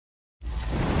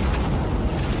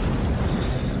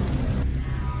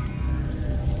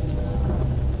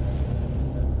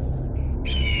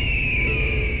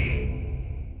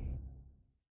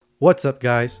What's up,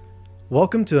 guys?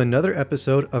 Welcome to another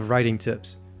episode of Writing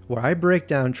Tips, where I break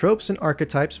down tropes and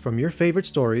archetypes from your favorite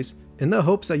stories in the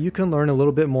hopes that you can learn a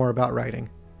little bit more about writing.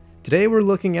 Today we're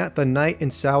looking at the knight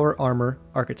in sour armor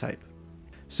archetype.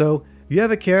 So, you have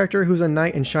a character who's a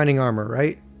knight in shining armor,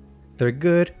 right? They're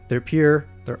good, they're pure,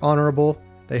 they're honorable,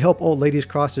 they help old ladies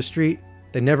cross the street,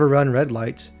 they never run red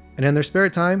lights, and in their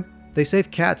spare time, they save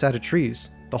cats out of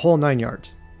trees, the whole 9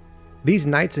 yards. These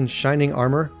knights in shining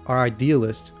armor are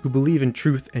idealists who believe in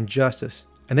truth and justice,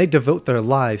 and they devote their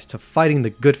lives to fighting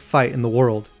the good fight in the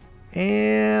world.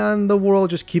 And the world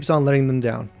just keeps on letting them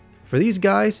down. For these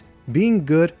guys, being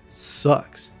good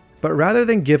sucks. But rather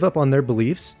than give up on their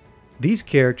beliefs, these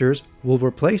characters will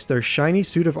replace their shiny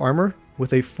suit of armor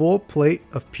with a full plate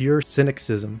of pure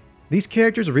cynicism. These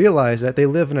characters realize that they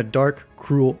live in a dark,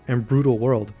 cruel, and brutal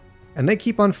world. And they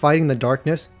keep on fighting the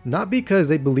darkness, not because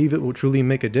they believe it will truly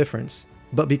make a difference,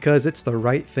 but because it's the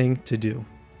right thing to do.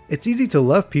 It's easy to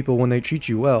love people when they treat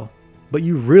you well, but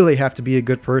you really have to be a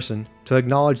good person to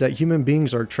acknowledge that human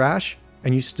beings are trash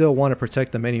and you still want to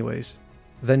protect them anyways.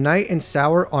 The knight in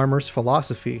sour armor's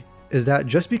philosophy is that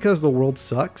just because the world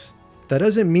sucks, that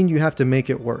doesn't mean you have to make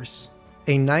it worse.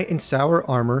 A knight in sour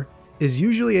armor is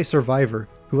usually a survivor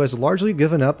who has largely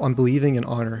given up on believing in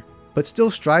honor, but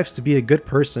still strives to be a good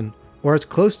person or as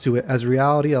close to it as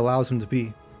reality allows him to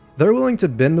be. They're willing to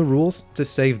bend the rules to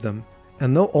save them,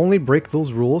 and they'll only break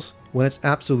those rules when it's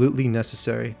absolutely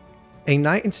necessary. A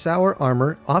knight in sour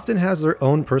armor often has their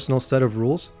own personal set of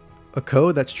rules, a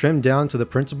code that's trimmed down to the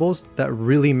principles that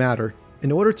really matter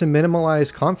in order to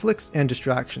minimize conflicts and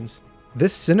distractions.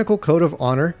 This cynical code of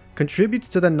honor contributes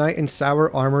to the knight in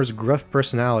sour armor's gruff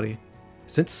personality,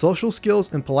 since social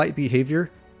skills and polite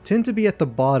behavior tend to be at the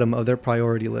bottom of their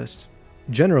priority list.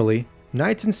 Generally,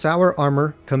 knights in sour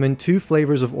armor come in two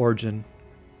flavors of origin.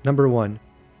 Number 1.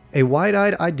 A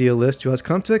wide-eyed idealist who has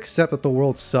come to accept that the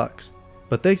world sucks,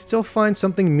 but they still find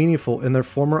something meaningful in their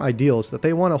former ideals that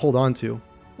they want to hold on to.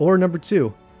 Or number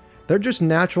 2. They're just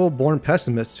natural-born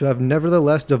pessimists who have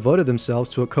nevertheless devoted themselves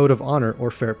to a code of honor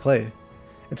or fair play.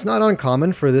 It's not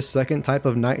uncommon for this second type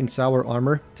of knight in sour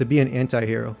armor to be an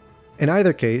anti-hero. In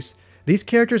either case, these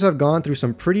characters have gone through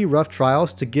some pretty rough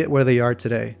trials to get where they are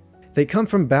today. They come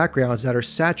from backgrounds that are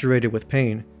saturated with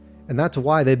pain, and that's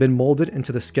why they've been molded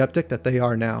into the skeptic that they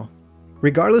are now.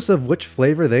 Regardless of which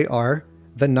flavor they are,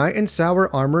 the knight in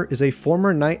sour armor is a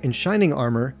former knight in shining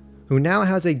armor who now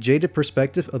has a jaded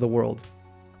perspective of the world.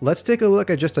 Let's take a look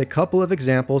at just a couple of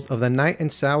examples of the knight in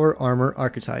sour armor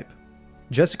archetype.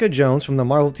 Jessica Jones from the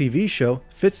Marvel TV show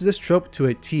fits this trope to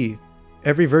a T.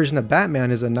 Every version of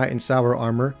Batman is a knight in sour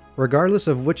armor, regardless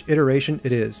of which iteration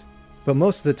it is. But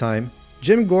most of the time,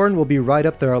 Jim Gordon will be right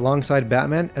up there alongside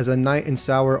Batman as a knight in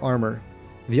sour armor.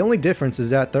 The only difference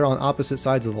is that they're on opposite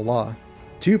sides of the law.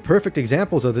 Two perfect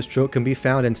examples of this trope can be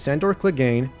found in Sandor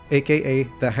Clegane, aka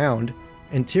the Hound,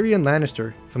 and Tyrion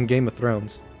Lannister from Game of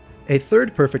Thrones. A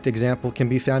third perfect example can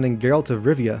be found in Geralt of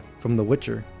Rivia from The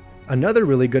Witcher. Another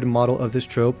really good model of this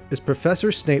trope is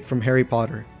Professor Snape from Harry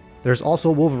Potter. There's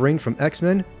also Wolverine from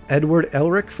X-Men, Edward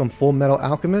Elric from Full Metal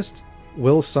Alchemist,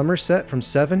 Will Somerset from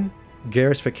Seven,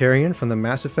 Garrus Vakarian from the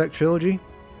Mass Effect trilogy,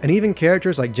 and even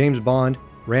characters like James Bond,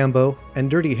 Rambo, and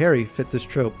Dirty Harry fit this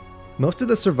trope. Most of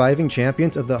the surviving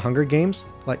champions of the Hunger Games,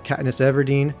 like Katniss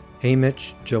Everdeen,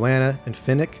 Haymitch, Joanna, and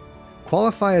Finnick,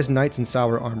 qualify as knights in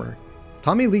sour armor.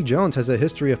 Tommy Lee Jones has a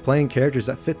history of playing characters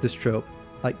that fit this trope,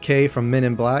 like Kay from Men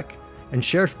in Black, and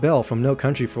Sheriff Bell from No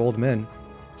Country for Old Men.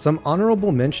 Some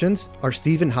honorable mentions are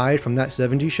Stephen Hyde from That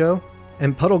 70s Show,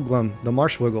 and Puddleglum the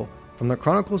Marshwiggle from the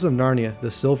Chronicles of Narnia, The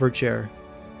Silver Chair.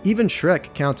 Even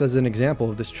Shrek counts as an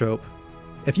example of this trope.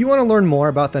 If you want to learn more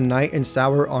about the knight in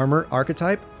sour armor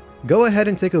archetype, go ahead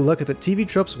and take a look at the TV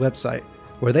Tropes website,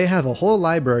 where they have a whole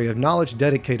library of knowledge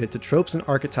dedicated to tropes and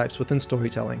archetypes within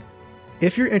storytelling.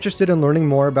 If you're interested in learning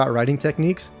more about writing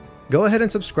techniques, go ahead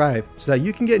and subscribe so that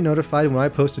you can get notified when I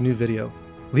post a new video.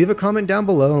 Leave a comment down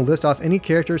below and list off any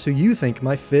characters who you think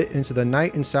might fit into the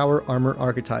knight in sour armor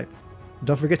archetype.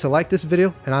 Don't forget to like this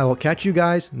video, and I will catch you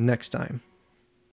guys next time.